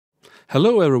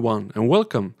Hello everyone and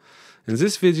welcome. In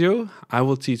this video I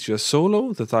will teach you a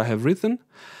solo that I have written,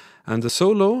 and the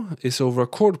solo is over a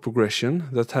chord progression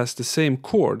that has the same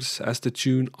chords as the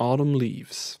tune Autumn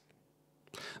Leaves.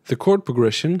 The chord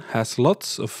progression has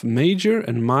lots of major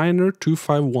and minor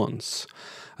 2-5-1s.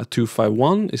 A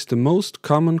 2-5-1 is the most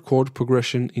common chord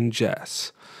progression in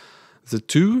jazz. The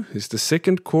 2 is the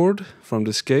second chord from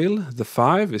the scale, the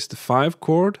 5 is the 5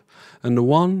 chord, and the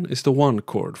 1 is the 1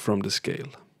 chord from the scale.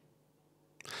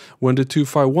 When the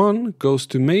 2-5-1 goes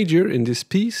to major in this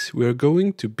piece, we are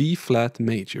going to B flat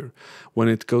major. When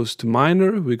it goes to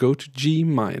minor, we go to G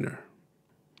minor.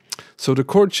 So the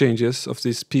chord changes of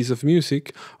this piece of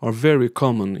music are very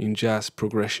common in jazz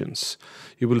progressions.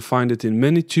 You will find it in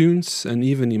many tunes and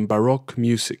even in Baroque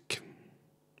music.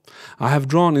 I have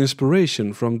drawn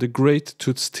inspiration from the great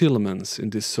Toots Thielemans in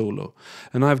this solo,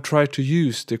 and I have tried to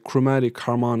use the chromatic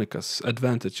harmonica's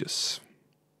advantages.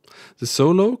 The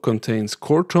solo contains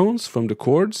chord tones from the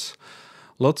chords,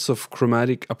 lots of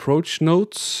chromatic approach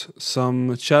notes,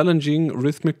 some challenging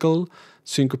rhythmical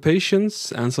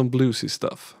syncopations and some bluesy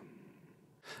stuff.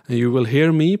 And you will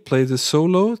hear me play the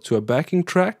solo to a backing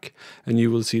track, and you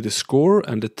will see the score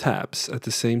and the tabs at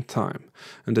the same time.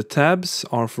 And the tabs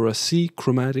are for a C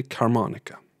chromatic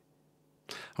harmonica.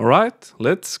 Alright,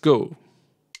 let's go!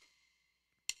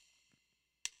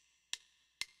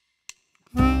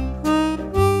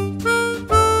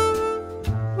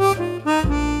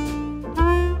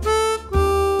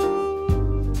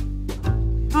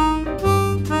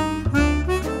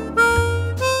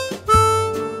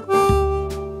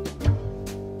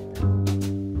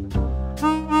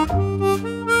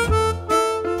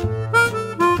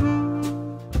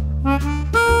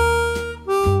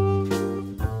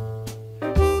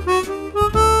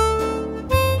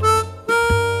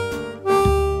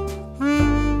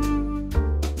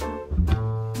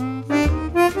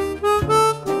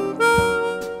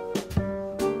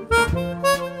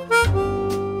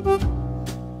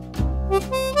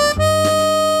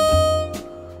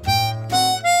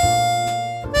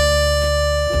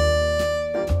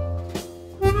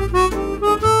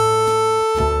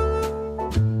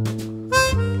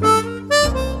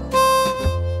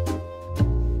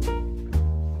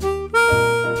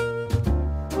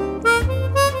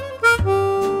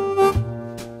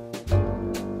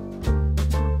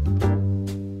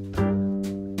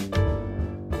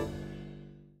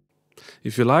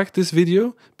 If you liked this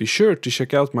video, be sure to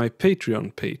check out my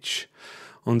Patreon page.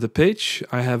 On the page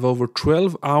I have over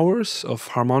 12 hours of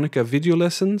harmonica video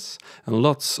lessons and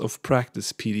lots of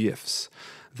practice PDFs.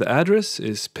 The address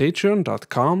is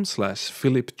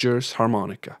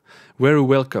patreon.com/philipjersharmonica. Very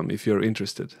welcome if you're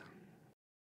interested.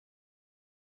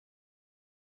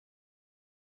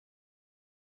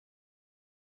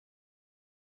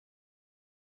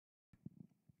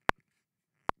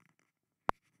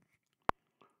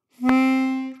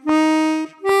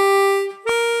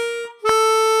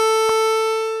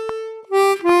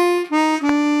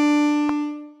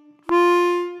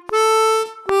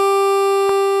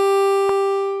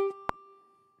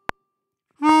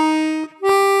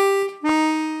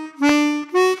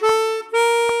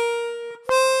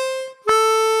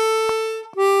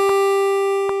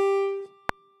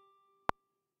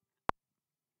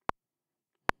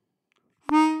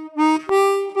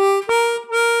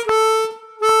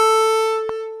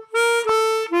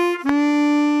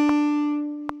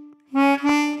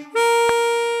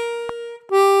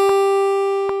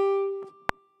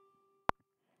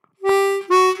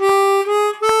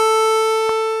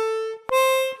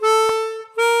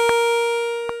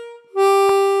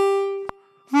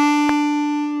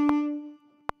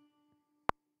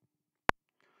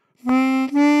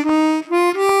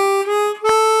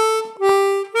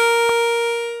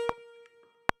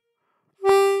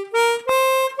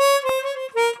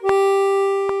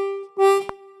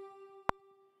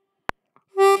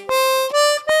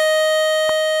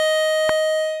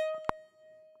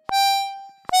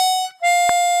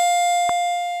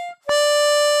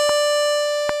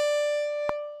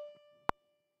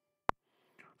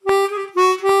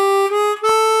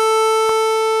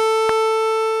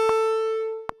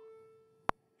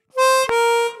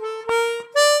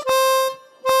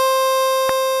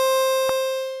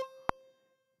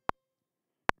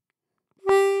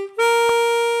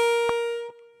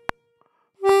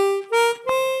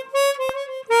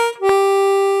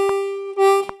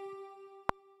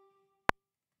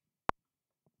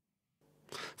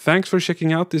 Thanks for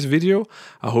checking out this video.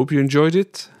 I hope you enjoyed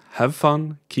it. Have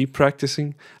fun, keep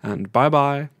practicing, and bye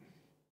bye.